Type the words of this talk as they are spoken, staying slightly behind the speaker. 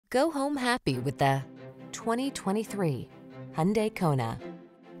Go home happy with the 2023 Hyundai Kona.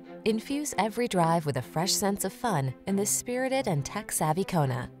 Infuse every drive with a fresh sense of fun in this spirited and tech-savvy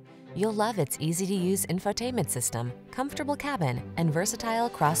Kona. You'll love its easy-to-use infotainment system, comfortable cabin, and versatile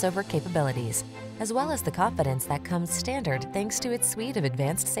crossover capabilities, as well as the confidence that comes standard thanks to its suite of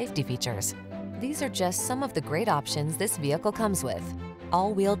advanced safety features. These are just some of the great options this vehicle comes with: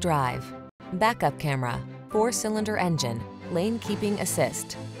 all-wheel drive, backup camera, 4-cylinder engine, lane keeping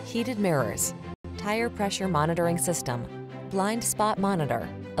assist, heated mirrors, tire pressure monitoring system, blind spot monitor,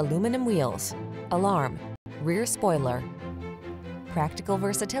 aluminum wheels, alarm, rear spoiler. Practical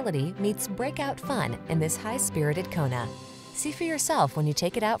versatility meets breakout fun in this high-spirited Kona. See for yourself when you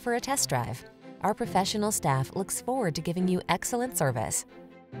take it out for a test drive. Our professional staff looks forward to giving you excellent service.